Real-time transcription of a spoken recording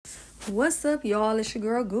What's up, y'all? It's your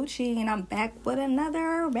girl Gucci, and I'm back with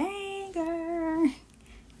another banger.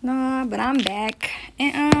 Nah, but I'm back.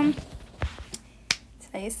 And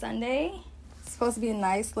today is Sunday. It's supposed to be a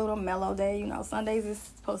nice little mellow day. You know, Sundays is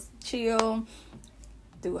supposed to chill,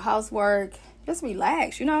 do housework, just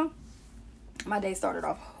relax, you know. My day started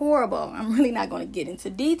off horrible. I'm really not going to get into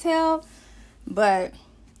detail, but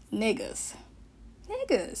niggas,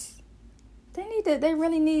 they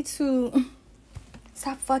really need to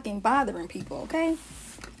stop fucking bothering people, okay?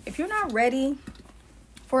 If you're not ready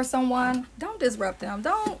for someone, don't disrupt them.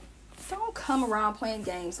 Don't come around playing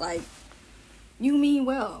games like you mean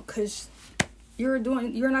well, because you're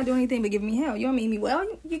not doing anything but giving me hell. You don't mean me well,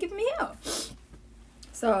 you giving me hell.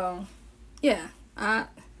 So, yeah,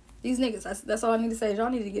 these niggas, that's all I need to say is y'all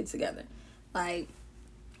need to get together. Like,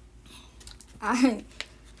 I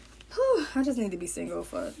just need to be single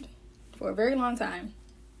for a very long time.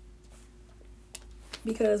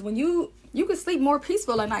 Because when you can sleep more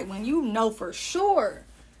peaceful at night when you know for sure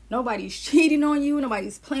nobody's cheating on you,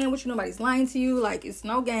 nobody's playing with you, nobody's lying to you. Like, it's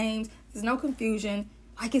no games, there's no confusion.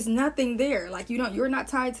 Like, it's nothing there. Like, you're not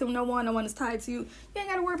tied to no one is tied to you. You ain't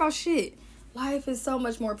got to worry about shit. Life is so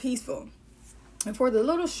much more peaceful. And for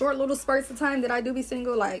the short little spurts of time that I do be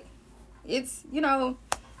single, like, it's,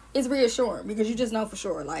 it's reassuring because you just know for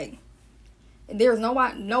sure, like, there's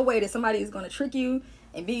no way that somebody is going to trick you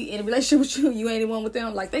and be in a relationship with you. You ain't the one with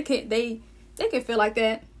them. Like, they can feel like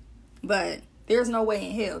that, but there's no way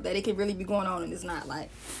in hell that it could really be going on and it's not. Like,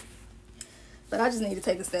 but I just need to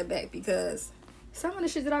take a step back because some of the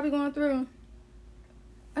shit that I be going through,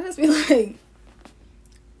 I just be like,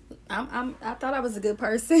 I thought I was a good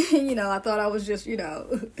person. I thought I was just,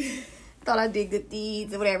 thought I did good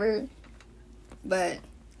deeds or whatever. But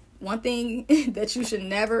one thing that you should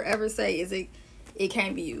never ever say is it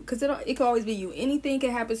can't be you, because it can always be you. Anything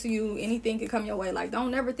can happen to you, anything can come your way. Like,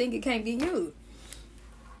 don't ever think it can't be you.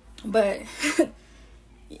 But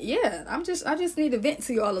yeah, I just need to vent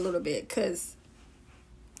to y'all a little bit, because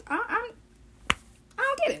I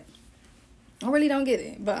don't get it. I really don't get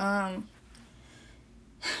it. But I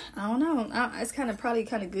don't know. It's probably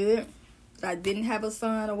kind of good that I didn't have a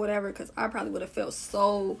son or whatever, because I probably would have felt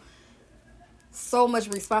so much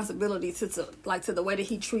responsibility to the way that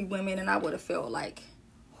he treat women, and I would have felt like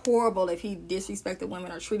horrible if he disrespected women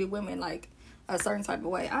or treated women like a certain type of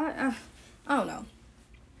way. I don't know.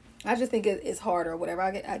 I just think it's hard or whatever.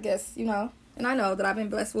 I guess, and I know that I've been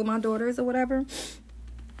blessed with my daughters or whatever.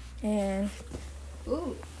 And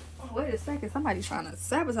ooh, wait a second, somebody's trying to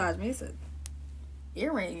sabotage me. It's an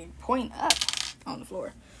earring pointing up on the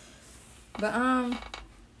floor. But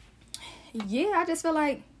yeah, I just feel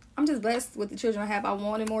like I'm just blessed with the children I have. I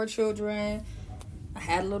wanted more children. I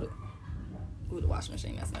had a little... Ooh, the washing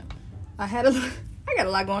machine messing up. I got a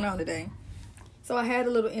lot going on today. So I had a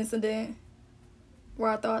little incident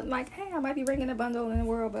where I thought, like, hey, I might be bringing a bundle in the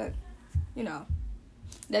world, but, that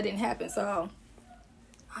didn't happen. So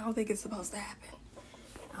I don't think it's supposed to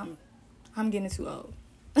happen. I'm getting too old.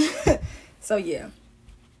 So, yeah.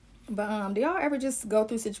 But do y'all ever just go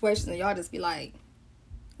through situations and y'all just be like,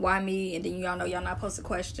 why me? And then y'all know y'all not supposed to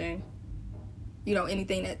question,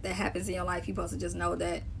 anything that happens in your life. You're supposed to just know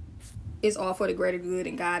that it's all for the greater good,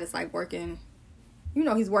 and God is like working,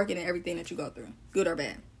 he's working in everything that you go through, good or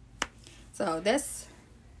bad. So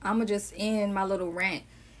I'm going to just end my little rant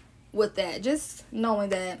with that. Just knowing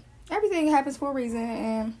that everything happens for a reason,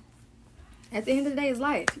 and at the end of the day, it's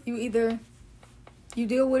life. You either you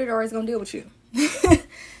deal with it or it's going to deal with you.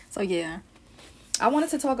 So yeah, I wanted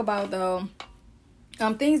to talk about though,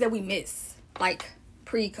 things that we miss, like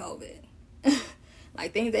pre-COVID,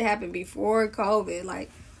 like things that happened before COVID. Like,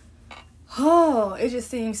 it just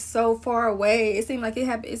seems so far away. It seemed like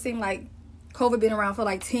it seemed like COVID been around for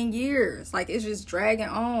like 10 years. Like, it's just dragging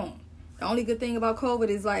on. The only good thing about COVID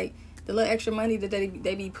is like the little extra money that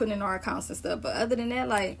they be putting in our accounts and stuff. But other than that,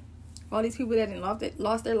 like, all these people that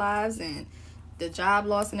lost their lives and the job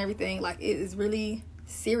loss and everything, like, it is really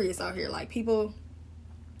serious out here. Like, people,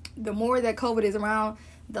 the more that COVID is around,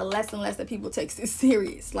 the less and less that people take it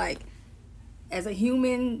serious. Like, as a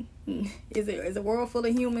human, is a world full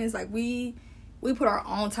of humans, like, we put our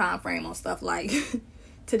own time frame on stuff. Like,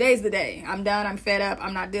 today's the day. I'm done. I'm fed up.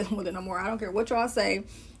 I'm not dealing with it no more. I don't care what y'all say.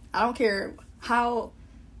 I don't care how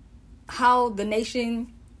the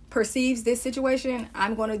nation perceives this situation.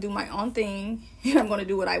 I'm going to do my own thing, and I'm going to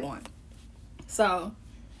do what I want. So,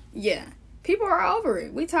 yeah. People are over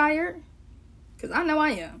it. We tired. Because I know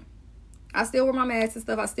I am. I still wear my mask and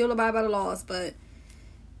stuff. I still abide by the laws, but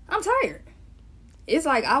I'm tired. It's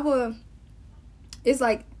like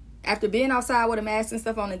after being outside with a mask and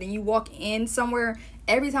stuff on, and then you walk in somewhere,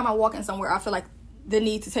 every time I walk in somewhere, I feel like the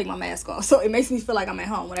need to take my mask off. So it makes me feel like I'm at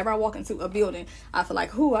home. Whenever I walk into a building, I feel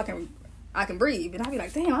like, I can breathe. And I be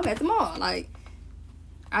like, damn, I'm at the mall. Like,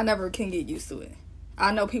 I never can get used to it.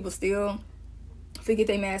 I know people still forget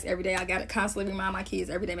their mask every day. I got to constantly remind my kids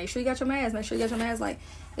every day, make sure you got your mask, make sure you got your mask. Like,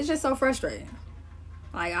 it's just so frustrating.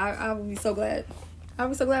 Like, I would be so glad. I'll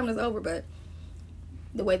be so glad when it's over. But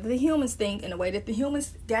the way that the humans think and the way that the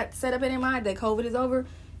humans got set up in their mind that COVID is over,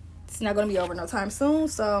 it's not going to be over no time soon.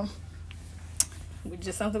 So it's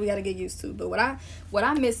just something we got to get used to. But what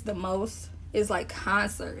I miss the most is like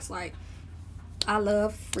concerts. Like, I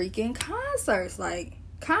love freaking concerts. Like,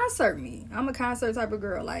 concert me. I'm a concert type of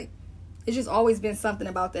girl. Like, it's just always been something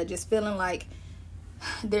about that. Just feeling like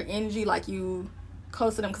their energy, like you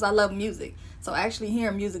close to them, because I love music. So actually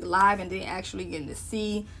hearing music live and then actually getting to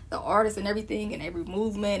see the artists and everything and every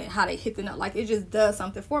movement and how they hit the note, like, it just does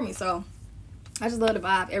something for me. So I just love the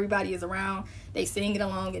vibe. Everybody is around. They singing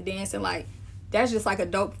along and dancing. Like, that's just like a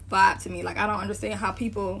dope vibe to me. Like, I don't understand how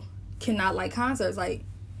people cannot like concerts. Like,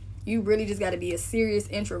 you really just got to be a serious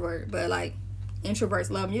introvert. But, like,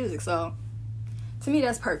 introverts love music. So to me,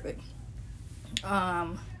 that's perfect.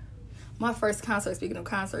 My first concert, speaking of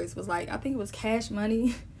concerts, was like, I think it was Cash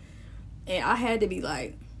Money. And I had to be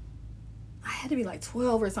like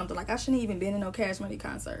 12 or something. Like, I shouldn't even been in no Cash Money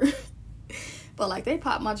concert. But, like, they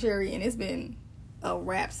popped my cherry, and it's been a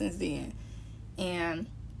wrap since then. And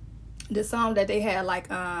the song that they had, like,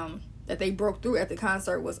 that they broke through at the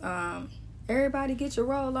concert was Everybody Get Your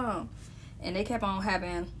Roll On. And they kept on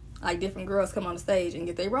having, like, different girls come on the stage and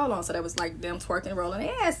get their roll on. So that was, like, them twerking, rolling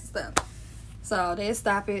their ass and stuff. So they'd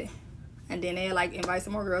stop it, and then they'd, like, invite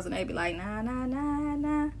some more girls, and they'd be like, nah, nah, nah,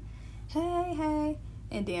 nah, hey, hey.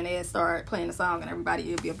 And then they'd start playing the song, and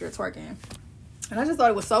everybody would be up there twerking. And I just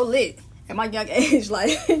thought it was so lit at my young age.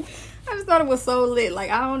 Like, I just thought it was so lit.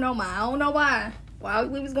 Like, I don't know why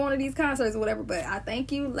we was going to these concerts or whatever, but I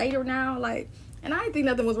thank you later now. Like, and I didn't think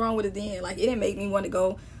nothing was wrong with it then. Like, it didn't make me want to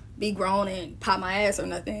go be grown and pop my ass or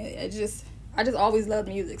nothing. I just always loved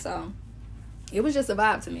music, so it was just a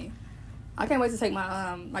vibe to me. I can't wait to take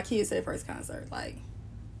my kids to their first concert. Like,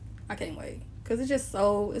 I can't wait, because it's just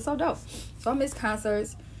it's so dope. So I miss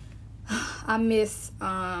concerts. I miss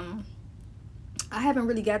I haven't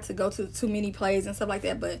really got to go to too many plays and stuff like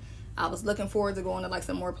that, but I was looking forward to going to, like,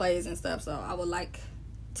 some more plays and stuff, so I would like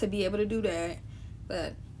to be able to do that.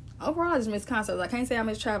 But overall, I just miss concerts. I can't say I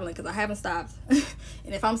miss traveling, because I haven't stopped.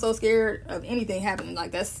 And if I'm so scared of anything happening,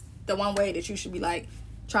 like, that's the one way that you should be, like,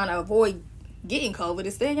 trying to avoid getting COVID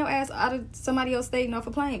is staying your ass out of somebody else staying off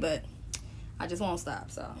a plane. But I just won't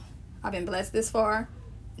stop. So I've been blessed this far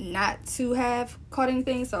not to have caught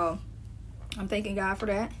anything, so I'm thanking God for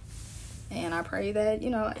that, and I pray that, you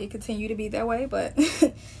know, it continue to be that way. But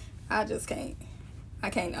I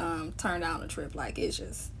can't turn down a trip. Like, it's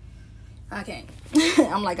just, I can't.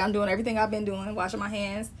 I'm doing everything I've been doing, washing my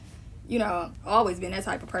hands, you know, always been that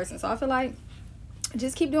type of person. So I feel like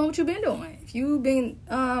just keep doing what you've been doing. If you've been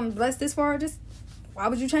blessed this far, just, why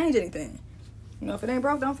would you change anything? You know, if it ain't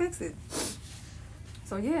broke, don't fix it.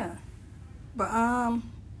 So yeah. But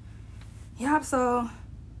yeah, so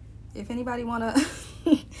if anybody wanna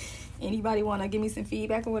give me some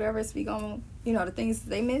feedback or whatever, speak on, you know, the things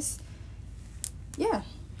they miss, yeah,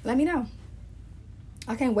 let me know.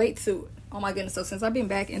 I can't wait to, oh my goodness, so since I've been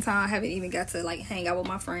back in town, I haven't even got to, like, hang out with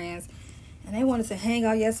my friends. And they wanted to hang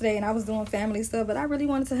out yesterday, and I was doing family stuff, but I really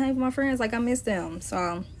wanted to hang with my friends. Like, I miss them.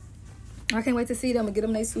 So I can't wait to see them and get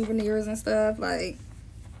them their souvenirs and stuff. Like,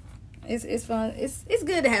 it's fun. It's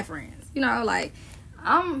good to have friends. You know, like,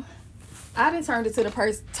 I done turned into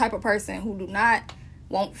the type of person who do not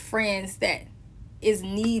want friends that is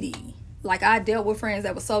needy. Like, I dealt with friends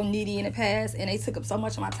that were so needy in the past, and they took up so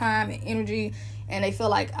much of my time and energy, and they feel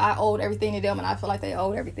like I owed everything to them, and I feel like they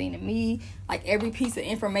owed everything to me. Like, every piece of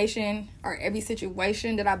information or every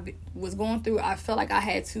situation that I was going through, I felt like I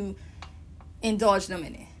had to indulge them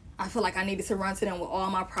in it. I feel like I needed to run to them with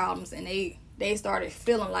all my problems, and they started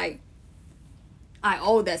feeling like I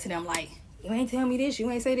owed that to them. Like, you ain't tell me this,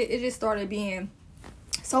 you ain't say that. It just started being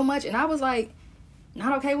so much, and I was like,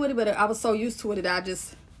 not okay with it, but I was so used to it that I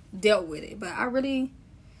just dealt with it. But I really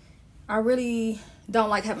don't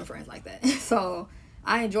like having friends like that. So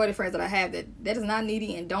I enjoy the friends that I have that is not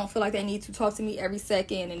needy and don't feel like they need to talk to me every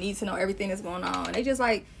second and need to know everything that's going on. And they just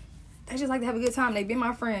like to have a good time. They've been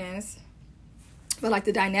my friends, but, like,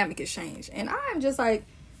 the dynamic has changed, and I'm just, like,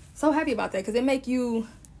 so happy about that, because it make you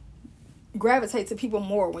gravitate to people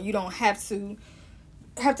more when you don't have to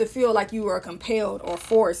feel like you are compelled or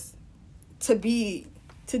forced to deal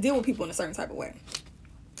with people in a certain type of way.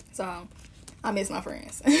 So I miss my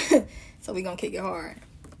friends. So we gonna kick it hard.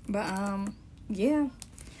 But yeah,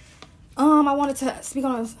 I wanted to speak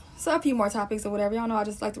on a few more topics or whatever. Y'all know I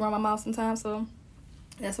just like to run my mouth sometimes, so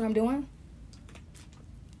that's what I'm doing.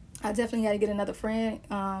 I definitely got to get another friend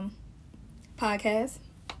podcast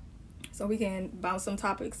so we can bounce some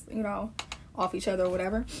topics, off each other or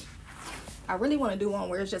whatever. I really want to do one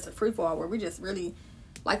where it's just a free fall, where we just really,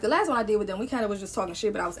 like the last one I did with them, we kind of was just talking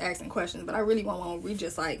shit, but I was asking questions. But I really want one where we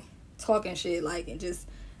just like talking shit, like, and just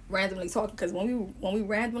randomly talking, because when we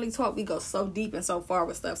randomly talk, we go so deep and so far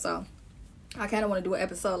with stuff. So I kind of want to do an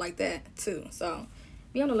episode like that too. So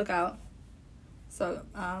be on the lookout. So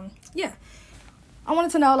yeah, I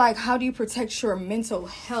wanted to know, like, how do you protect your mental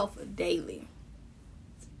health daily?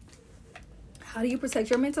 How do you protect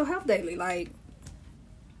your mental health daily? Like,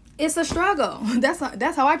 it's a struggle. That's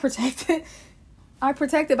how I protect it. I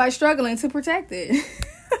protect it by struggling to protect it.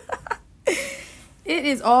 It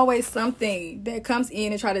is always something that comes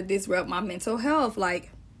in and try to disrupt my mental health.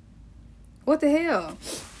 Like, what the hell?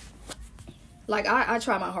 Like, I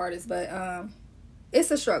try my hardest, but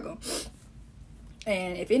it's a struggle.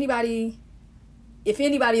 And if anybody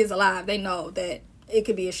is alive, they know that it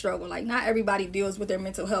could be a struggle. Like, not everybody deals with their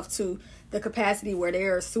mental health to the capacity where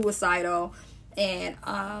they're suicidal and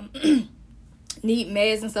need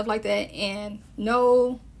meds and stuff like that, and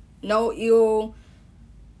no ill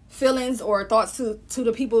feelings or thoughts to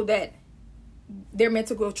the people that their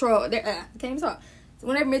mental control. I can't even talk. So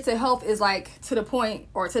when their mental health is like to the point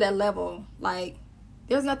or to that level, like,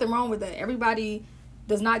 there's nothing wrong with that. Everybody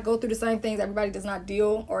does not go through the same things. Everybody does not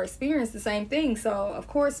deal or experience the same thing. So of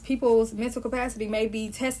course, people's mental capacity may be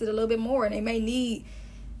tested a little bit more, and they may need,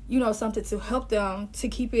 something to help them to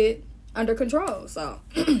keep it under control. So,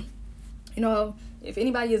 if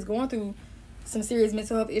anybody is going through some serious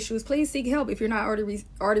mental health issues, please seek help if you're not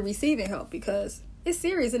already receiving help, because it's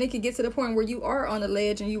serious and it can get to the point where you are on the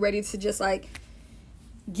ledge and you're ready to just like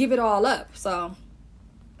give it all up. So,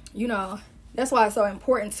 that's why it's so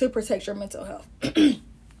important to protect your mental health.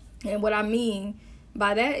 And what I mean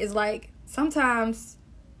by that is, like, sometimes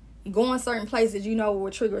going certain places,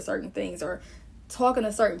 will trigger certain things, or talking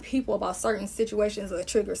to certain people about certain situations will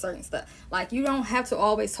trigger certain stuff. Like, you don't have to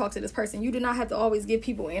always talk to this person. You do not have to always give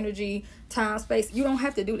people energy, time, space. You don't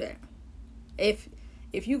have to do that. If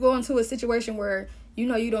you go into a situation where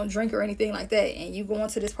you don't drink or anything like that, and you go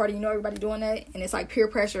into this party, everybody doing that, and it's like peer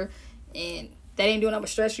pressure, and that ain't doing nothing but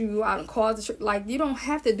stress you out and cause like, you don't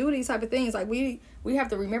have to do these type of things. Like, we have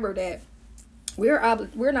to remember that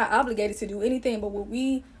we're not obligated to do anything but what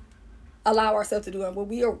we allow ourselves to do and what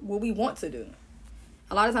we want to do.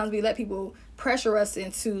 A lot of times we let people pressure us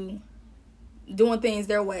into doing things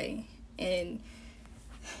their way, and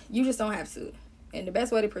you just don't have to. And the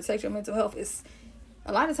best way to protect your mental health is,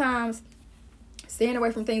 a lot of times, staying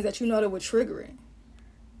away from things that that would trigger it.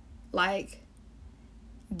 Like,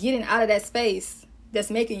 getting out of that space that's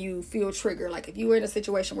making you feel triggered. Like, if you were in a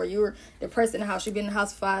situation where you're depressed in the house, you've been in the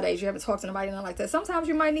house for 5 days, you haven't talked to nobody, nothing like that. Sometimes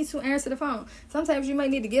you might need to answer the phone. Sometimes you might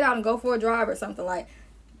need to get out and go for a drive or something. Like,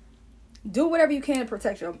 do whatever you can to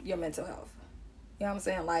protect your mental health. You know what I'm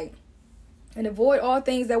saying? Like, and avoid all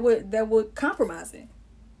things that would compromise it.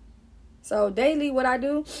 So daily, what I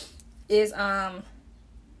do is I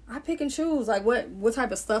pick and choose, like, what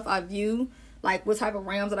type of stuff I view, like what type of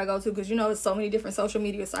realms that I go to, because there's so many different social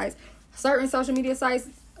media sites. Certain social media sites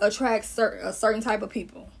attract a certain type of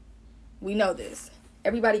people. We know this.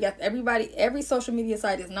 Every social media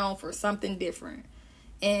site is known for something different.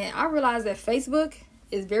 And I realized that Facebook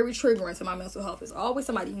is very triggering to my mental health. There's always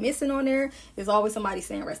somebody missing on there. There's always somebody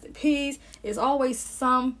saying rest in peace. There's always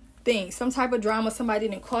something, some type of drama, somebody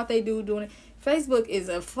didn't caught they do doing it. Facebook is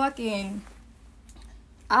a fucking,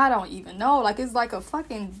 I don't even know. Like, it's like a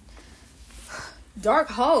fucking dark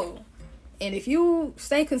hole. And if you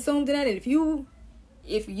stay consumed in that, and if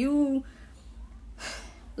you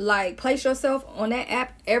like place yourself on that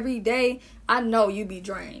app every day, I know you be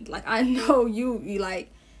drained. Like, I know you be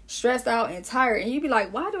like stressed out and tired, and you be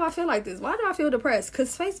like, why do I feel like this? Why do I feel depressed?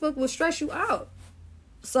 Because Facebook will stress you out.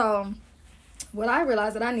 So what I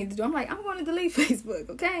realized that I need to do, I'm like, I'm going to delete Facebook,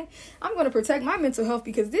 okay? I'm going to protect my mental health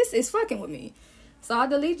because this is fucking with me. So I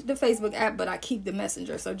deleted the Facebook app, but I keep the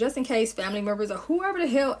Messenger. So just in case family members or whoever the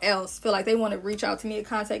hell else feel like they want to reach out to me or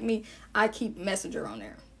contact me, I keep Messenger on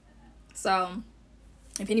there. So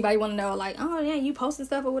if anybody want to know, like, oh, yeah, you posting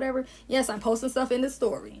stuff or whatever, yes, I'm posting stuff in the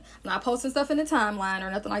story. I'm not posting stuff in the timeline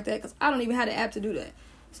or nothing like that, because I don't even have the app to do that.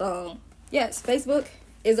 So, yes, Facebook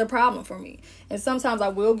is a problem for me. And sometimes I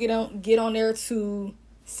will get on there to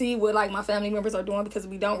see what, like, my family members are doing, because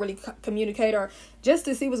we don't really communicate, or just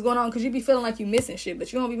to see what's going on, because you be feeling like you missing shit,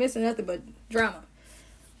 but you don't be missing nothing but drama.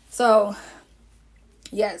 So,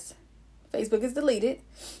 yes, Facebook is deleted.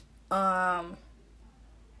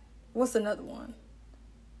 what's another one?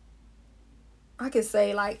 I could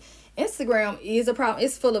say, like, Instagram is a problem.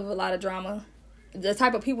 It's full of a lot of drama. The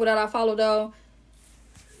type of people that I follow, though,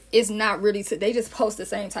 it's not really, they just post the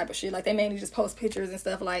same type of shit. Like, they mainly just post pictures and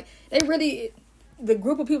stuff. Like, the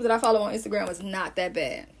group of people that I follow on Instagram is not that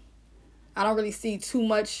bad. I don't really see too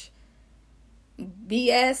much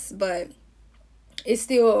BS, but it's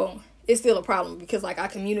still a problem because, like, I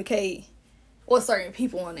communicate with certain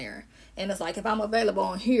people on there. And it's like, if I'm available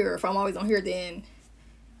on here, if I'm always on here, then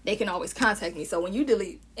they can always contact me. So when you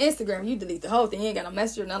delete Instagram, you delete the whole thing. You ain't got no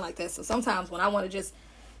message or nothing like that. So sometimes when I want to just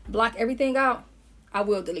block everything out, I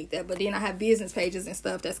will delete that. But then I have business pages and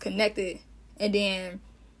stuff that's connected. And then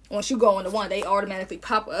once you go into one, they automatically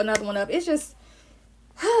pop another one up. It's just,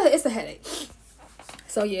 it's a headache.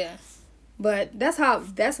 So yeah. But that's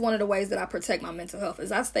one of the ways that I protect my mental health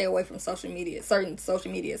is I stay away from certain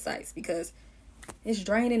social media sites, because it's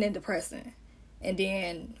draining and depressing. And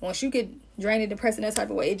then once you get drained and depressed in that type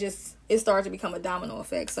of way, it starts to become a domino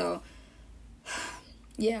effect. So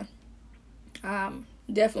yeah.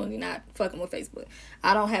 Definitely not fucking with Facebook.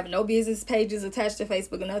 I don't have no business pages attached to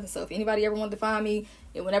Facebook or nothing. So if anybody ever wanted to find me,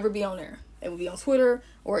 it would never be on there. It would be on Twitter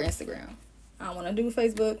or Instagram. I don't want to do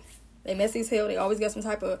Facebook. They messy as hell. They always got some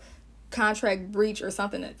type of contract breach or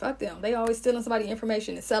something. That fuck them. They always stealing somebody's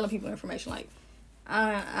information and selling people information. Like,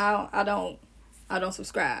 I don't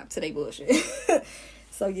subscribe to their bullshit.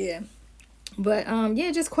 So yeah. But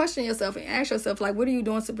yeah, just question yourself and ask yourself, like, what are you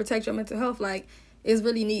doing to protect your mental health? Like, is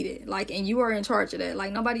really needed, like, and you are in charge of that,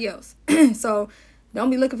 like nobody else. So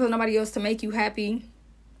don't be looking for nobody else to make you happy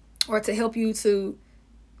or to help you to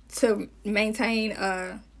maintain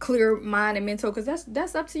a clear mind and mental, because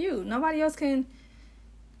that's up to you. Nobody else can.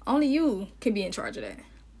 Only you can be in charge of that.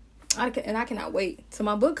 I cannot wait till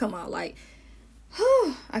my book come out. Like,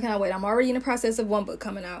 I cannot wait. I'm already in the process of one book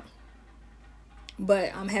coming out,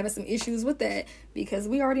 but I'm having some issues with that because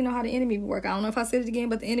we already know how the enemy work. I don't know if I said it again,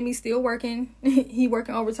 but the enemy's still working. He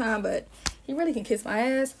working overtime, but he really can kiss my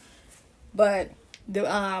ass. But the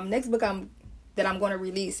next book that I'm going to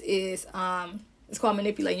release is it's called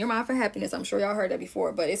Manipulating Your Mind for Happiness. I'm sure y'all heard that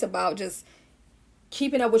before, but it's about just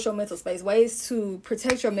keeping up with your mental space, ways to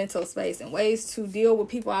protect your mental space, and ways to deal with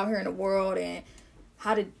people out here in the world, and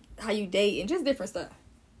how you date, and just different stuff.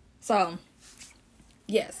 So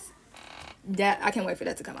yes. That I can't wait for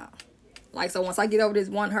that to come out. Like, so once I get over this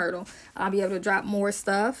one hurdle, I'll be able to drop more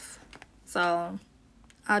stuff. So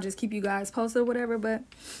I'll just keep you guys posted or whatever. But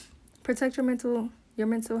protect your mental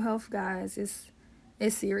health, guys. It's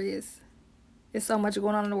serious. There's so much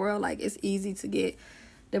going on in the world. Like, it's easy to get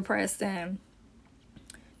depressed and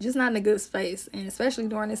just not in a good space. And especially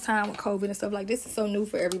during this time with COVID and stuff, like, this is so new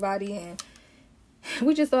for everybody, and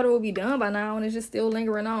we just thought it would be done by now, and it's just still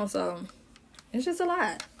lingering on. So it's just a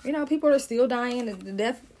lot. You know, people are still dying, and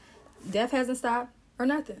the death hasn't stopped or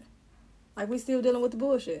nothing. Like, we still dealing with the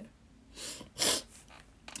bullshit.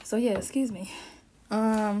 So yeah, excuse me.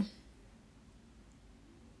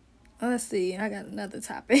 Let's see. I got another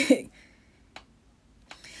topic.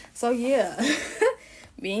 So yeah,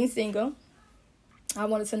 being single. I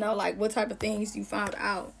wanted to know, like, what type of things you found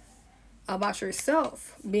out about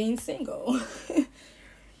yourself being single.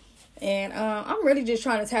 And I'm really just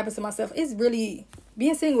trying to tap into myself. It's really,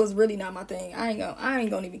 being single is really not my thing. I ain't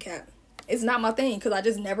gonna even cap. It's not my thing because I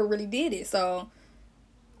just never really did it. So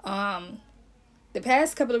the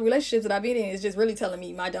past couple of relationships that I've been in is just really telling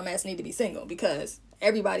me my dumb ass need to be single, because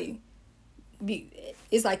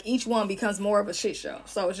it's like each one becomes more of a shit show.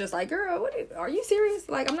 So it's just like, girl, are you serious?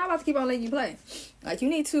 Like, I'm not about to keep on letting you play. Like, you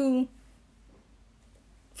need to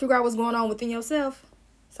figure out what's going on within yourself,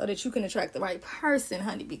 so that you can attract the right person,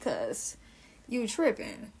 honey, because you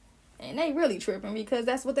tripping. And they really tripping, because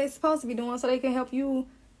that's what they supposed to be doing, so they can help you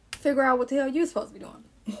figure out what the hell you supposed to be doing.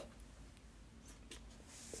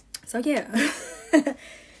 So, yeah.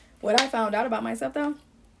 What I found out about myself, though,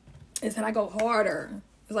 is that I go harder.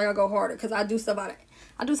 It's like I go harder, because I do stuff out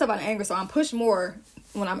of anger, so I'm pushed more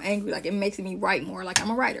when I'm angry. Like, it makes me write more. Like, I'm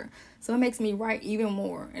a writer. So, it makes me write even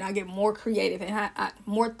more, and I get more creative, and I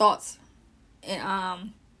more thoughts,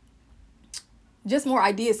 and just more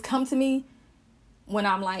ideas come to me when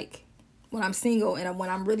I'm single, and when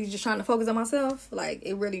I'm really just trying to focus on myself. Like,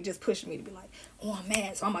 it really just pushed me to be like, oh, I'm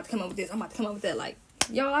mad, so I'm about to come up with this, I'm about to come up with that. Like,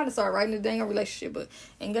 y'all, I just started writing a dang relationship book.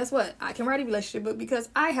 And guess what? I can write a relationship book because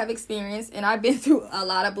I have experience, and I've been through a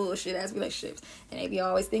lot of bullshit as relationships. And they be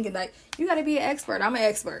always thinking, like, you got to be an expert. I'm an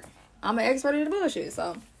expert. I'm an expert in the bullshit.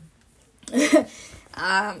 So,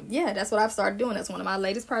 yeah, that's what I've started doing. That's one of my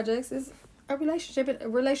latest projects, is a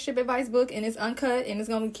relationship advice book, and it's uncut, and it's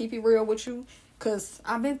gonna keep it real with you, because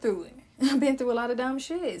I've been through it. I've been through a lot of dumb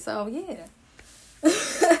shit. So yeah.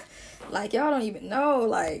 Like, y'all don't even know.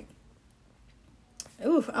 Like,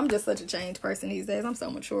 ooh, I'm just such a changed person these days. I'm so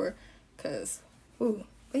mature. Because, ooh.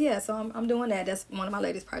 But yeah, so I'm doing that. That's one of my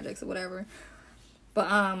latest projects or whatever. But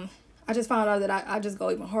I just found out that I just go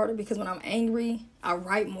even harder because when I'm angry, I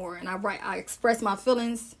write more. And I express my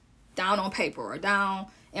feelings down on paper or down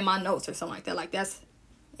in my notes or something like that. Like,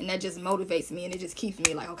 and that just motivates me and it just keeps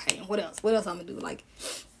me like, okay, and what else? What else I'm going to do? Like,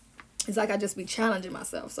 it's like I just be challenging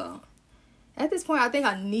myself. So at this point, I think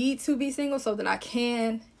I need to be single so that I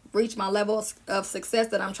can reach my level of success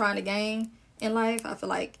that I'm trying to gain in life. I feel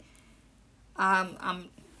like I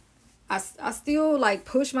still like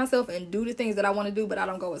push myself and do the things that I want to do, but I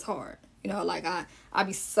don't go as hard. You know, like I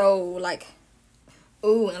be so like,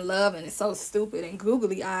 ooh, in love, and it's so stupid and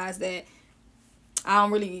googly eyes that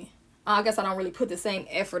I guess I don't really put the same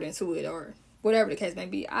effort into it or whatever the case may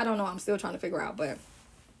be. I don't know. I'm still trying to figure out, but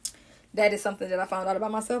that is something that I found out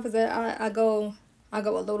about myself is that I go a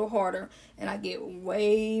little harder and I get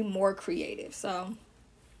way more creative. So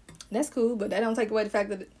that's cool, but that don't take away the fact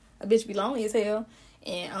that a bitch be lonely as hell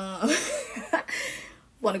and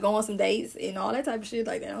want to go on some dates and all that type of shit.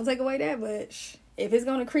 Like, that don't take away that, but if it's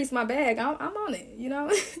gonna crease my bag, I'm on it. You know,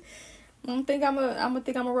 I don't think I'm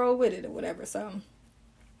a roll with it or whatever. So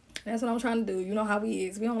that's what I'm trying to do. You know how we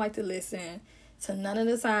is. We don't like to listen to none of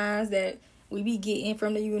the signs that we be getting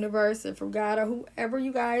from the universe or from God or whoever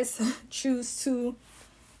you guys choose to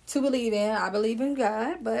believe in. I believe in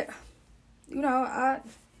God, but you know,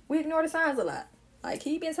 we ignore the signs a lot. Like,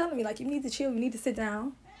 he been telling me, like, you need to chill, you need to sit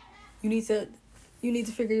down, you need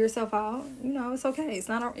to figure yourself out. You know, it's okay. It's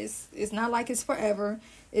not like it's forever.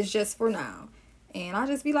 It's just for now. And I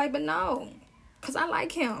just be like, but no, because I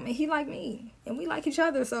like him and he like me and we like each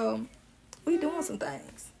other, so we doing some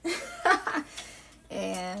things.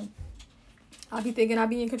 And I be thinking I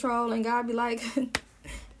be in control, and God be like,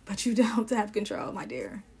 but you don't have control, my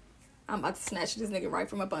dear. I'm about to snatch this nigga right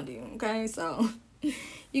from up under you, okay? So you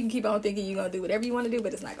can keep on thinking you're going to do whatever you want to do,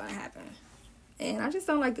 but it's not going to happen. And I just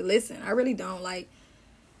don't like to listen. I really don't. Like,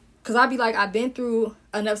 because I be like, I've been through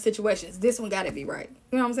enough situations. This one got to be right.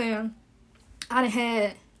 You know what I'm saying? I done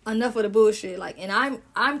had enough of the bullshit. Like, and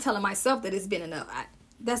I'm telling myself that it's been enough.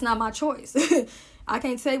 That's not my choice. I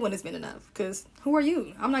can't say when it's been enough, because who are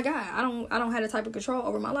you? I'm not God. I don't have the type of control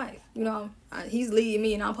over my life. You know, he's leading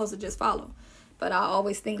me and I'm supposed to just follow. But I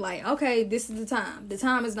always think like, okay, this is the time. The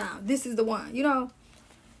time is now. This is the one, you know.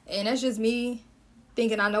 And that's just me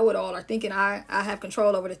thinking I know it all, or thinking I have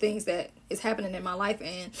control over the things that is happening in my life.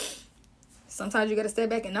 And sometimes you got to step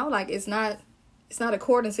back and know, like, it's not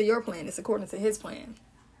according to your plan. It's according to his plan.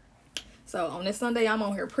 So on this Sunday, I'm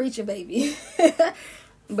on here preaching, baby.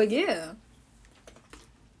 But yeah,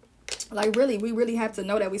 like, really, we really have to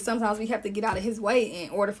know that sometimes we have to get out of his way in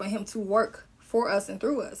order for him to work for us and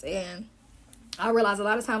through us. And I realize a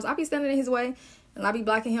lot of times I be standing in his way and I be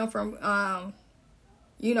blocking him from,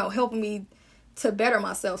 helping me to better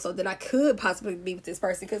myself so that I could possibly be with this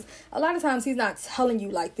person. Because a lot of times he's not telling you,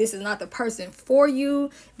 like, this is not the person for you.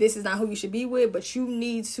 This is not who you should be with. But you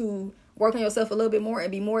need to work on yourself a little bit more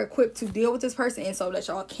and be more equipped to deal with this person, and so that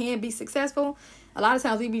y'all can be successful. A lot of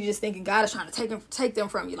times we be just thinking God is trying to take them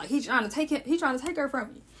from you. Like, he's trying to take her from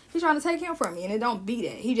you. He's trying to take him from you. And it don't be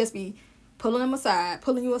that. He just be pulling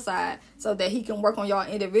you aside so that he can work on y'all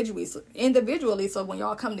individually. So when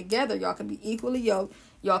y'all come together, y'all can be equally yoked.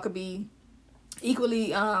 Y'all could be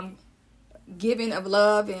equally giving of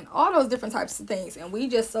love and all those different types of things. And we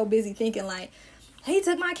just so busy thinking like, he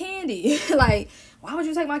took my candy. Like, why would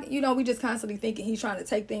you take my, we just constantly thinking he's trying to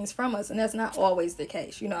take things from us. And that's not always the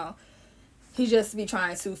case, He just be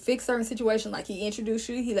trying to fix certain situations. Like, he introduced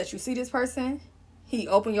you, he let you see this person, he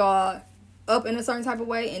opened y'all up in a certain type of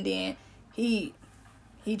way, and then he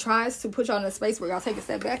tries to put y'all in a space where y'all take a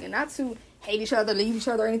step back, and not to hate each other, leave each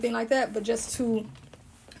other, or anything like that, but just to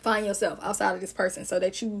find yourself outside of this person so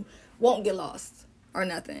that you won't get lost or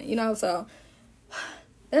nothing, So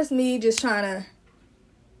that's me just trying to.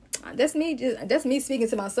 That's me speaking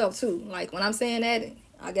to myself too. Like, when I'm saying that,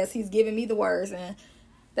 I guess he's giving me the words, and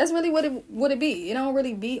that's really what it be. It don't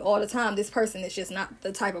really be all the time. This person is just not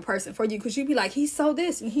the type of person for you, because you be like, he's so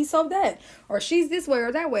this and he's so that, or she's this way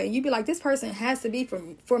or that way, and you be like, this person has to be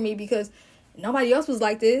for me because nobody else was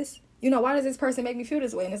like this. Why does this person make me feel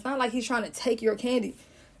this way? And it's not like he's trying to take your candy.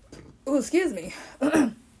 Oh, excuse me.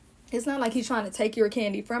 It's not like he's trying to take your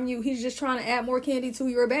candy from you. He's just trying to add more candy to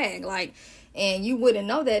your bag. Like, and you wouldn't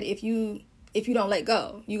know that if you don't let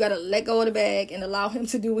go. You got to let go of the bag and allow him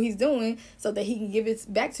to do what he's doing so that he can give it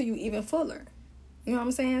back to you even fuller. You know what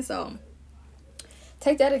I'm saying? So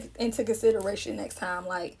take that into consideration next time.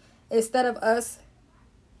 Like, instead of us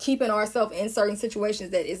keeping ourselves in certain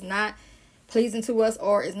situations that is not pleasing to us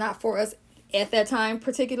or is not for us at that time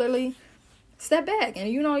particularly, step back.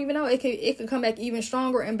 And you don't even know, it could come back even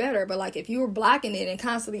stronger and better. But like if you were blocking it and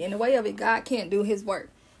constantly in the way of it, God can't do his work.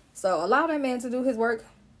 So allow that man to do his work,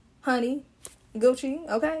 honey, Gucci,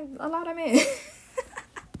 okay? Allow that man.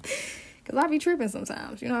 Because I be tripping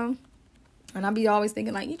sometimes, you know? And I be always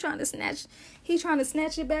thinking like, he's trying to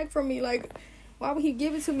snatch it back from me. Like, why would he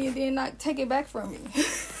give it to me and then not take it back from me?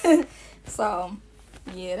 So,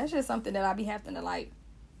 yeah, that's just something that I be having to like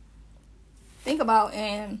think about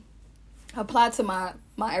and apply to my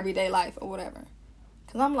everyday life or whatever.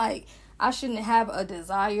 Because I'm like, I shouldn't have a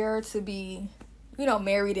desire to be, you know,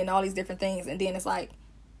 married and all these different things. And then it's like,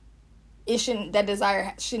 that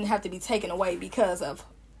desire shouldn't have to be taken away because of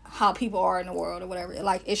how people are in the world or whatever.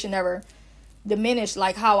 Like, it should never diminish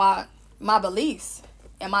like how my beliefs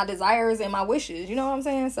and my desires and my wishes, you know what I'm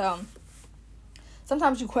saying? So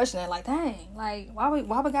sometimes you question it like, dang, like why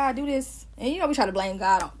would God do this? And you know, we try to blame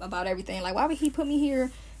God about everything, like why would he put me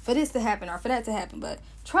here for this to happen or for that to happen? But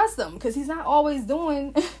trust him, because he's not always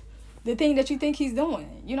doing the thing that you think he's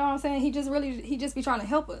doing, you know what I'm saying? He just be trying to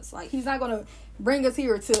help us. Like, he's not gonna bring us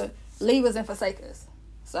here to leave us and forsake us.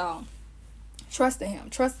 So trust in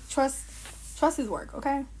him, trust his work,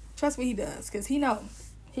 okay? Trust what he does, because he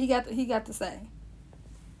knows. He got to say.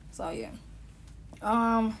 So, yeah.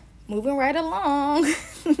 Moving right along.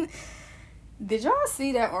 Did y'all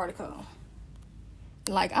see that article?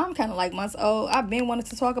 Like, I'm kind of like months old. I've been wanting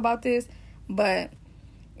to talk about this, but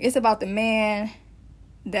it's about the man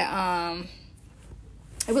that,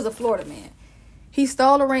 it was a Florida man. He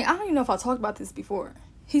stole a ring. I don't even know if I talked about this before.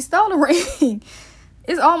 He stole a ring.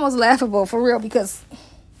 It's almost laughable, for real, because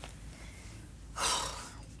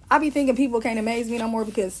I be thinking people can't amaze me no more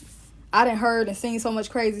because I done heard and seen so much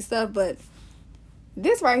crazy stuff. But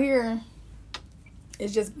this right here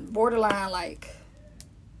is just borderline, like,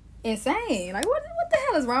 insane. Like, what the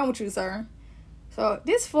hell is wrong with you, sir? So,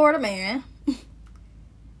 this Florida man,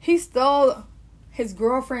 he stole his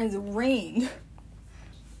girlfriend's ring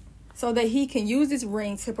so that he can use this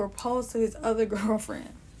ring to propose to his other girlfriend.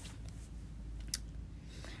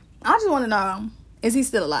 I just want to know, is he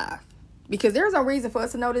still alive? Because there's no reason for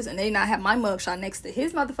us to know this and they not have my mugshot next to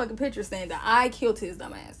his motherfucking picture saying that I killed his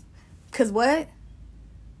dumb ass. Because what?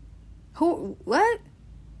 Who? What?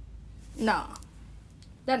 No.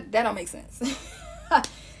 That don't make sense.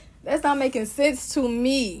 That's not making sense to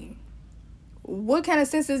me. What kind of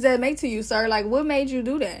sense does that make to you, sir? Like, what made you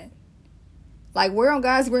do that? Like, where on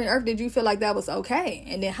God's green earth did you feel like that was okay?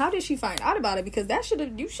 And then how did she find out about it? Because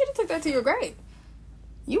you should have took that to your grave.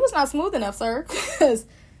 You was not smooth enough, sir. Because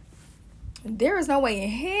there is no way in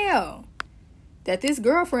hell that this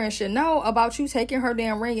girlfriend should know about you taking her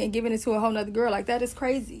damn ring and giving it to a whole nother girl. Like, that is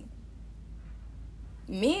crazy.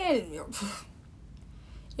 Men,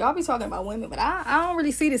 y'all be talking about women, but I don't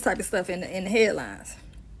really see this type of stuff in the headlines.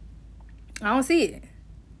 I don't see it.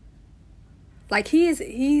 Like, he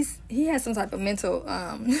has some type of mental,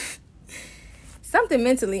 something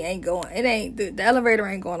mentally ain't going. It ain't, the elevator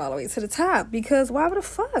ain't going all the way to the top, because why the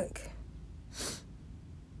fuck?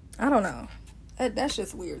 I don't know. That's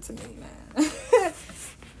just weird to me, man.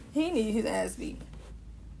 He need his ass beat.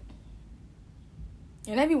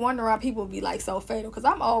 And they be wondering why people be like so fatal, because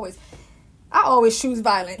I always choose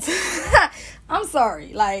violence. I'm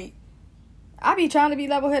sorry. Like, I be trying to be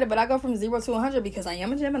level-headed, but I go from 0 to 100 because I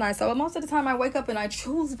am a Gemini. So most of the time I wake up and I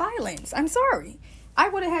choose violence. I'm sorry. I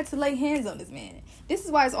would have had to lay hands on this man. This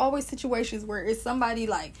is why it's always situations where it's somebody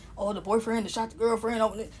like, oh, the boyfriend that shot the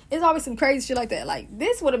girlfriend. It's always some crazy shit like that. Like,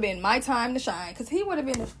 this would have been my time to shine, because he would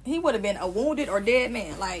have been a wounded or dead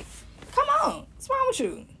man. Like, come on, what's wrong with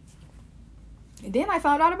you? And then I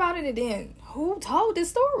found out about it, and then who told this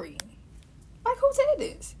story? Like, who said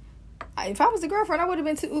this? If I was the girlfriend, I would have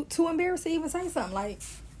been too embarrassed to even say something. Like,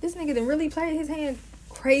 this nigga done really played his hand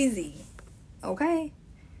crazy. Okay?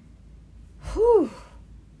 Whew.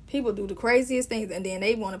 People do the craziest things, and then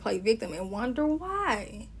they want to play victim and wonder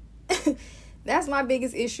why. That's my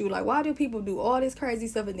biggest issue. Like, why do people do all this crazy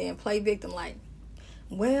stuff and then play victim? Like,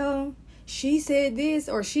 well, she said this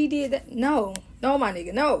or she did that. No, my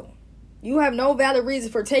nigga, no. You have no valid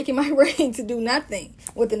reason for taking my ring to do nothing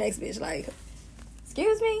with the next bitch. Like,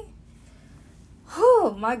 excuse me?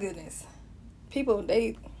 Oh, my goodness. People,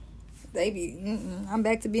 they be, I'm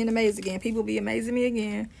back to being amazed again. People be amazing me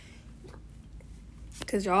again.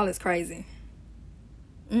 Because y'all is crazy.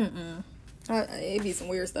 It be some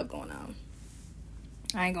weird stuff going on.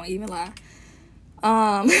 I ain't gonna even lie.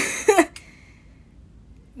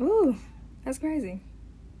 Ooh, that's crazy.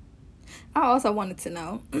 I also wanted to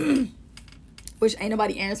know, which ain't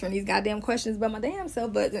nobody answering these goddamn questions but my damn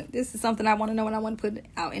self, but this is something I want to know and I want to put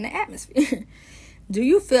out in the atmosphere. Do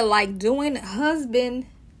you feel like doing husband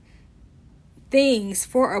things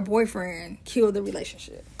for a boyfriend kill the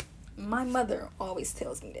relationship? My mother always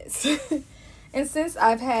tells me this. And since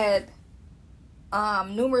I've had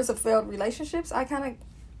numerous of failed relationships, I kind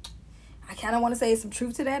of want to say some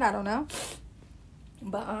truth to that. I don't know.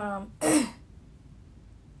 But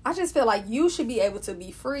I just feel like you should be able to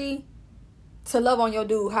be free to love on your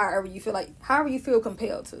dude however you feel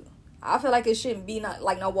compelled to. I feel like it shouldn't be not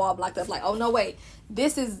like no wall blocked up like, oh no wait,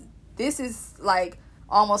 this is like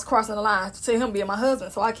almost crossing the line to him being my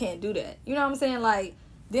husband, so I can't do that. You know what I'm saying? Like,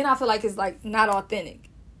 then I feel like it's like not authentic.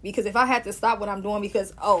 Because if I had to stop what I'm doing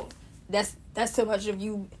because that's too much of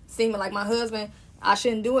you seeming like my husband, I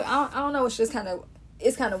shouldn't do it. I don't know. It's just kind of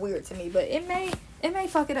weird to me. But it may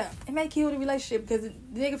fuck it up. It may kill the relationship because the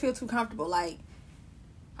nigga feel too comfortable. Like,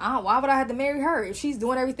 why would I have to marry her if she's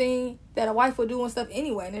doing everything that a wife would do and stuff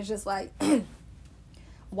anyway? And it's just like,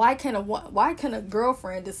 why can a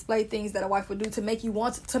girlfriend display things that a wife would do to make you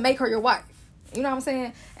want to make her your wife? You know what I'm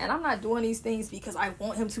saying? And I'm not doing these things because I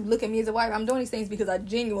want him to look at me as a wife. I'm doing these things because I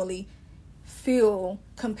genuinely feel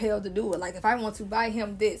compelled to do it. Like, if I want to buy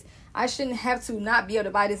him this, I shouldn't have to not be able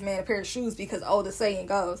to buy this man a pair of shoes because, the saying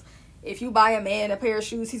goes, if you buy a man a pair of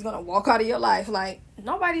shoes, he's going to walk out of your life. Like,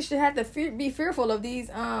 nobody should have to be fearful of these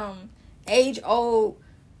age-old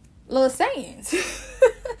little sayings.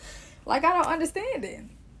 Like, I don't understand it.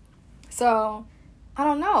 So, I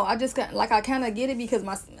don't know. I just, like, I kind of get it because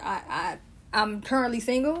I'm currently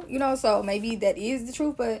single, so maybe that is the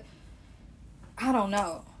truth, but I don't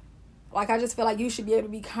know. Like, I just feel like you should be able to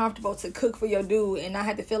be comfortable to cook for your dude and not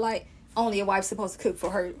have to feel like only a wife's supposed to cook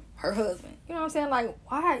for her husband. You know what I'm saying? Like,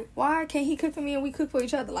 why can't he cook for me and we cook for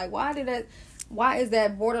each other? Like, why is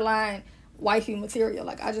that borderline wifey material?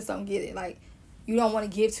 Like, I just don't get it. Like, you don't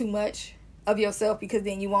want to give too much of yourself because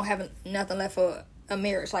then you won't have nothing left for a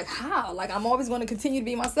marriage. Like, how? Like, I'm always going to continue to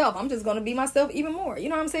be myself. I'm just going to be myself even more. You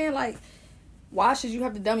know what I'm saying? Like, why should you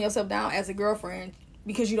have to dumb yourself down as a girlfriend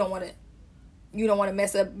because you don't want to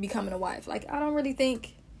mess up becoming a wife? Like, I don't really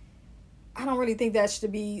think that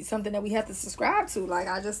should be something that we have to subscribe to. Like,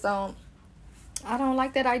 I don't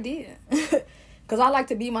like that idea. Because I like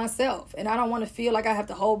to be myself. And I don't want to feel like I have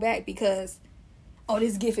to hold back because,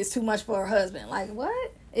 this gift is too much for her husband. Like,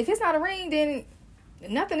 what? If it's not a ring, then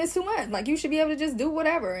nothing is too much. Like, you should be able to just do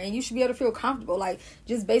whatever. And you should be able to feel comfortable. Like,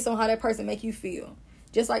 just based on how that person make you feel.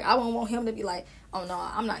 Just like I won't want him to be like, oh no,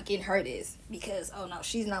 I'm not getting her this because, oh no,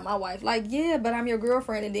 she's not my wife. Like, yeah, but I'm your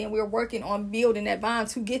girlfriend and then we're working on building that bond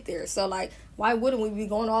to get there. So like, why wouldn't we be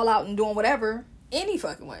going all out and doing whatever any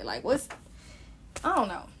fucking way? Like, I don't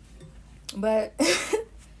know. But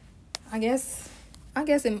I guess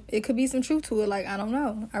it could be some truth to it. Like, I don't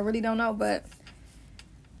know. I really don't know, but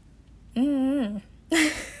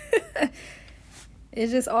it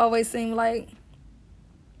just always seemed like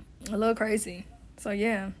a little crazy. So,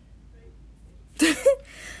 yeah. I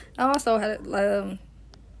also had a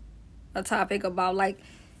topic about, like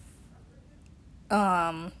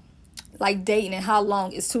dating and how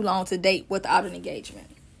long is too long to date without an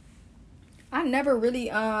engagement. I never really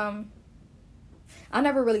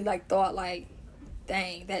thought, like,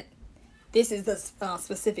 dang, that this is the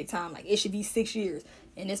specific time. Like, it should be 6 years,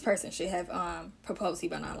 and this person should have proposed to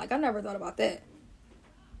you by now. Like, I never thought about that.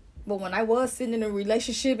 But when I was sitting in a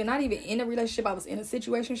relationship, and not even in a relationship, I was in a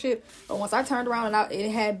situationship. But once I turned around and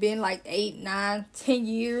it had been like 8, 9, 10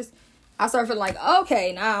 years, I started feeling like,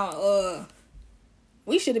 okay, now,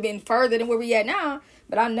 we should have been further than where we at now.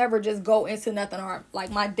 But I never just go into nothing, or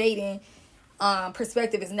like my dating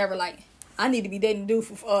perspective is never like, I need to be dating dude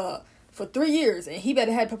for 3 years and he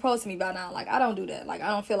better have proposed to me by now. Like, I don't do that. Like, I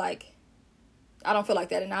don't feel like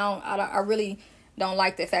that. And I really don't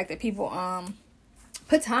like the fact that people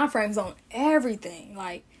put time frames on everything.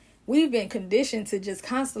 Like, we've been conditioned to just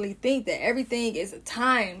constantly think that everything is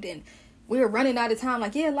timed and we're running out of time.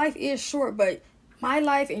 Like, yeah, life is short, but my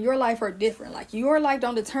life and your life are different. Like, your life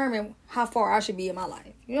don't determine how far I should be in my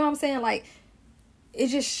life. You know what I'm saying? Like, it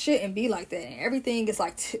just shouldn't be like that. And everything is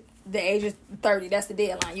like the age of 30. That's the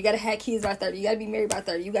deadline. You got to have kids by 30. You got to be married by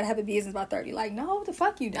 30. You got to have a business by 30. Like, no, the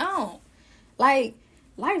fuck you don't. Like,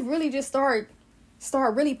 life really just start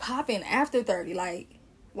really popping after 30. Like,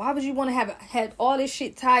 why would you want to have had all this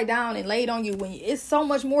shit tied down and laid on you when it's so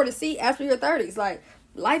much more to see after your 30s? Like,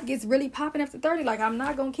 life gets really popping after 30. Like, I'm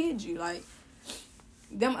not gonna kid you. Like,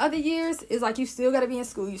 them other years is like you still gotta be in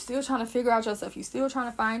school. You still trying to figure out yourself. You still trying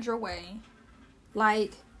to find your way.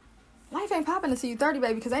 Like, life ain't popping until you 30,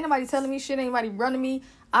 baby, because ain't nobody telling me shit. Ain't nobody running me.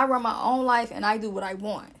 I run my own life and I do what I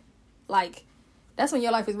want. Like, That's when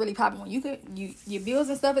your life is really popping. When your bills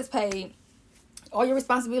and stuff is paid, all your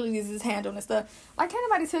responsibilities is handled and stuff. Like, can't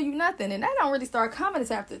nobody tell you nothing. And that don't really start coming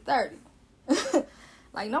until after 30.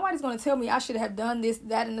 Like, nobody's going to tell me I should have done this,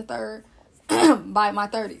 that, and the third by my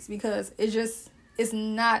 30s. Because it's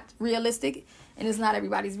not realistic. And it's not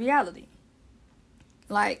everybody's reality.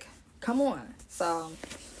 Like, come on. So,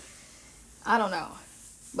 I don't know.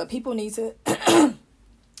 But people need to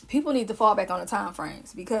fall back on the time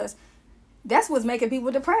frames. Because that's what's making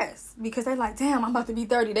people depressed. Because they're like, damn, I'm about to be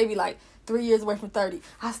 30. They be like, 3 years away from 30.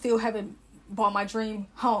 I still haven't bought my dream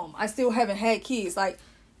home. I still haven't had kids. Like,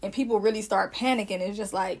 and people really start panicking. It's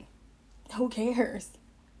just like, who cares?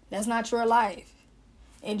 That's not your life.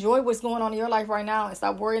 Enjoy what's going on in your life right now and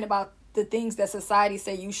stop worrying about the things that society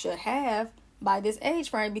say you should have by this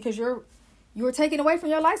age frame, because you're taken away from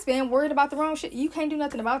your lifespan, worried about the wrong shit. You can't do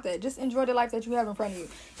nothing about that. Just enjoy the life that you have in front of you.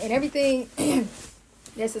 And everything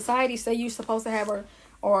that society say you're supposed to have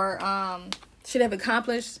or should have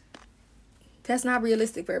accomplished, that's not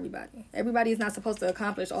realistic for everybody. Everybody is not supposed to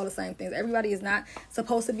accomplish all the same things. Everybody is not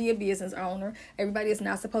supposed to be a business owner. Everybody is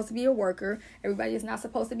not supposed to be a worker. Everybody is not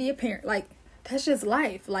supposed to be a parent. Like, that's just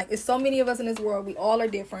life. Like, it's so many of us in this world. We all are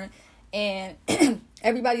different. And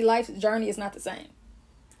everybody's life's journey is not the same.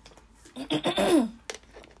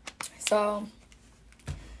 So,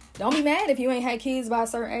 don't be mad if you ain't had kids by a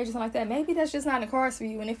certain age or something like that. Maybe that's just not in the cards for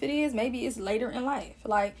you. And if it is, maybe it's later in life.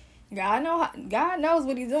 Like, God knows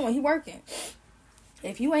what he's doing. He working.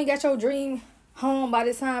 If you ain't got your dream home by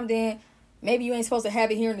this time, then maybe you ain't supposed to have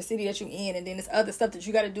it here in the city that you in. And then there's other stuff that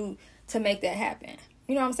you got to do to make that happen.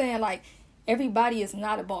 You know what I'm saying? Like, everybody is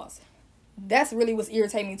not a boss. That's really what's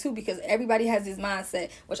irritating me too, because everybody has this mindset,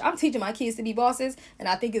 which I'm teaching my kids to be bosses. And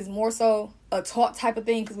I think it's more so a taught type of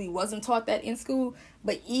thing because we wasn't taught that in school.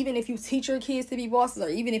 But even if you teach your kids to be bosses, or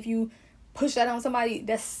even if you push that on somebody,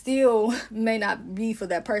 that still may not be for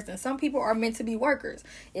that person. Some people are meant to be workers.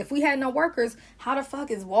 If we had no workers, how the fuck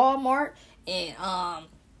is Walmart and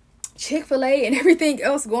Chick-fil-A and everything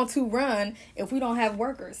else going to run if we don't have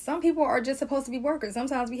workers? Some people are just supposed to be workers.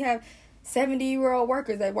 Sometimes we have 70-year-old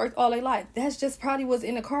workers that worked all their life. That's just probably what's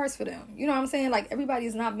in the cards for them. You know what I'm saying? Like, everybody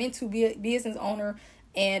is not meant to be a business owner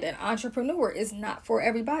and an entrepreneur. It's not for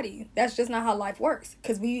everybody. That's just not how life works.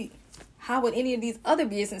 Because how would any of these other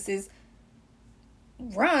businesses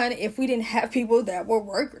run if we didn't have people that were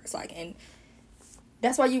workers? Like, and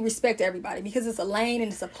that's why you respect everybody, because it's a lane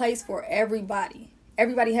and it's a place for everybody.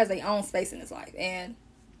 Everybody has their own space in this life. And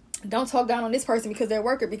don't talk down on this person because they're a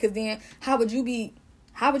worker, because then how would you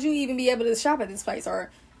even be able to shop at this place or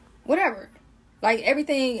whatever? Like,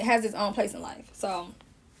 everything has its own place in life. So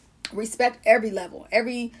respect every level,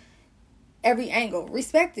 every angle.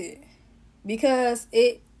 Respect it, because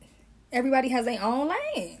everybody has their own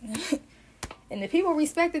lane. And if people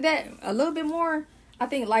respected that a little bit more, I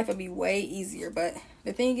think life would be way easier. But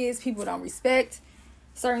the thing is, people don't respect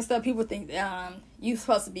certain stuff. People think you're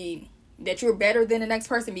supposed to be, that you're better than the next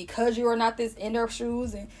person because you are not this in their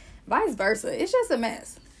shoes, and vice versa. It's just a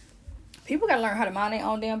mess. People got to learn how to mind their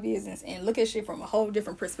own damn business and look at shit from a whole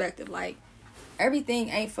different perspective. Like, everything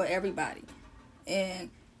ain't for everybody. And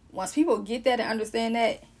once people get that and understand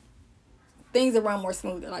that, things will run more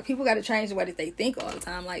smoother. Like, people got to change the way that they think all the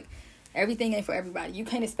time. Like, everything ain't for everybody. You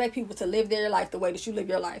can't expect people to live their life the way that you live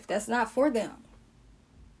your life. That's not for them.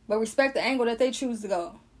 But respect the angle that they choose to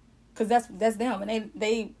go, because that's them, and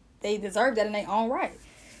they deserve that in their own right.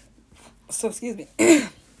 So, excuse me.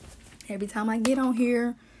 Every time I get on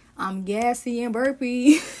here, I'm gassy and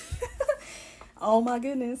burpy. Oh my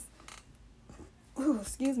goodness. Ooh,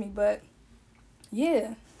 excuse me. But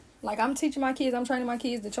yeah, like, I'm teaching my kids, I'm training my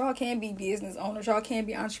kids that y'all can be business owners, y'all can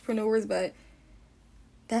be entrepreneurs, but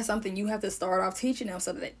that's something you have to start off teaching them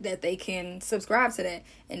so that they can subscribe to that.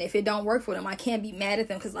 And if it don't work for them, I can't be mad at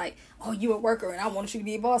them because, like, oh, you a worker and I want you to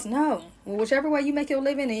be a boss. No. Well, whichever way you make your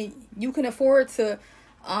living and you can afford to,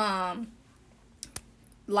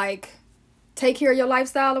 like, take care of your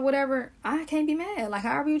lifestyle or whatever, I can't be mad. Like,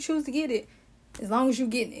 however you choose to get it, as long as you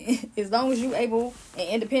getting it, as long as you able and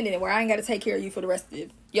independent, and where I ain't got to take care of you for the rest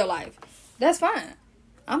of your life, that's fine.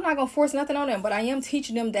 I'm not going to force nothing on them, but I am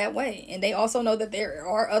teaching them that way. And they also know that there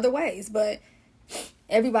are other ways, but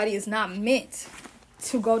everybody is not meant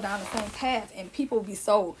to go down the same path. And people be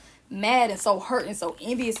so mad and so hurt and so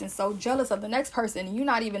envious and so jealous of the next person, and you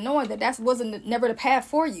not even knowing that wasn't never the path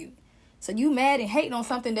for you. So you mad and hating on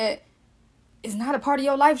something that is not a part of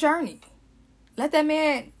your life journey. Let that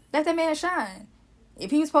man shine.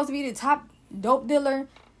 If he was supposed to be the top dope dealer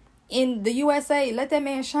in the USA, let that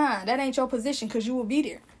man shine. That ain't your position, because you will be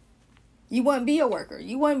there. You wouldn't be a worker.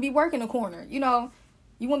 You wouldn't be working a corner. You know,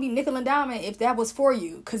 You wouldn't be nickel and diamond if that was for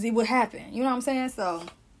you, because it would happen. You know what I'm saying? So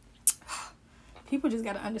people just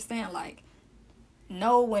got to understand, like,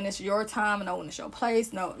 know when it's your time, know when it's your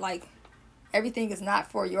place. Know, like, everything is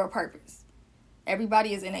not for your purpose.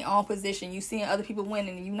 Everybody is in their own position. You seeing other people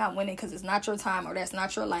winning and you not winning because it's not your time or that's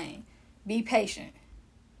not your lane. Be patient.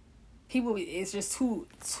 People is just too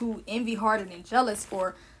envy-hearted and jealous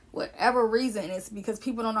for whatever reason. It's because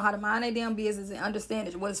people don't know how to mind their damn business and understand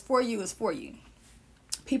that what is for you is for you.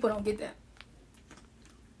 People don't get that.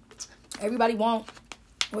 Everybody want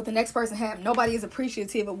what the next person have. Nobody is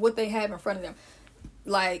appreciative of what they have in front of them.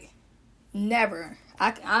 Like, never.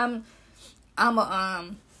 I'm 5'1",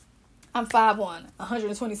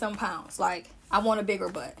 120 something pounds. Like, I want a bigger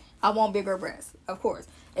butt. I want bigger breasts, of course.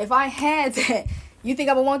 If I had that, you think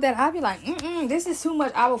I would want that? I'd be like, this is too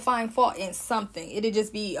much. I would find fault in something. It'd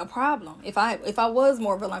just be a problem. If I was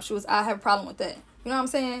more voluptuous, I have a problem with that. You know what I'm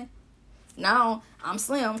saying? Now I'm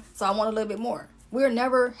slim, so I want a little bit more. We're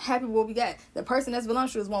never happy with what we got. The person that's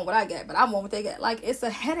voluptuous want what I got, but I want what they got. Like, it's a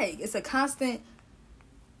headache. It's a constant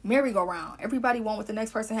merry-go-round. Everybody want what the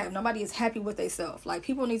next person have. Nobody is happy with themselves. Like,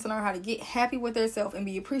 people need to learn how to get happy with themselves and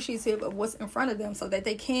be appreciative of what's in front of them so that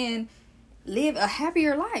they can live a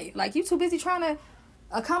happier life. Like, you too busy trying to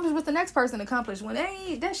accomplish what the next person accomplished when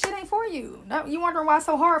that shit ain't for you. You wondering why it's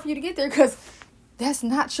so hard for you to get there, because that's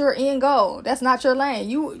not your end goal. That's not your lane.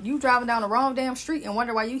 You driving down the wrong damn street and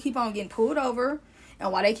wonder why you keep on getting pulled over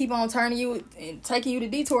and why they keep on turning you and taking you to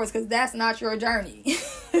detours, because that's not your journey.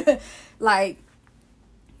 Like,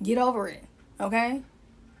 get over it, okay?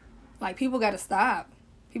 Like, people got to stop.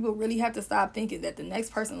 People really have to stop thinking that the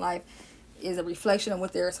next person's life is a reflection of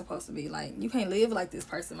what they're supposed to be. Like, you can't live like this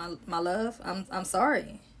person, my love. I'm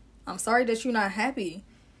sorry. I'm sorry that you're not happy,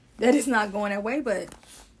 that it's not going that way, but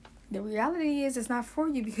the reality is it's not for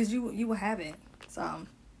you, because you will have it. So,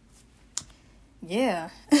 yeah.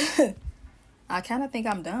 I kind of think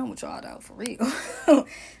I'm done with y'all, though, for real.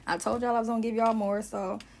 I told y'all I was going to give y'all more,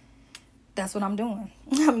 so that's what I'm doing.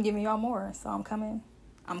 I'm giving y'all more, so I'm coming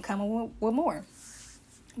with more.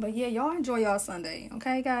 But yeah, y'all enjoy y'all Sunday,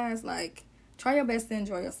 okay, guys? Like, try your best to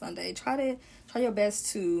enjoy your Sunday. Try your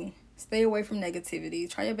best to stay away from negativity.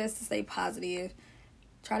 Try your best to stay positive.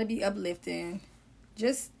 Try to be uplifting.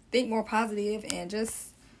 Just think more positive and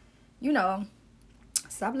just,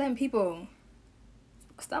 stop letting people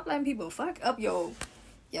fuck up your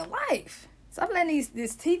life. Stop letting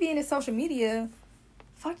this TV and this social media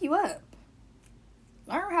fuck you up.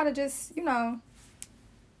 Learn how to just,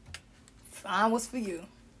 find what's for you.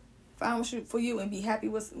 Find what's for you and be happy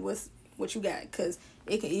with what you got, because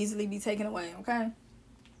it can easily be taken away, okay?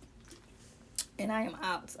 And I am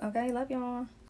out, okay? Love y'all.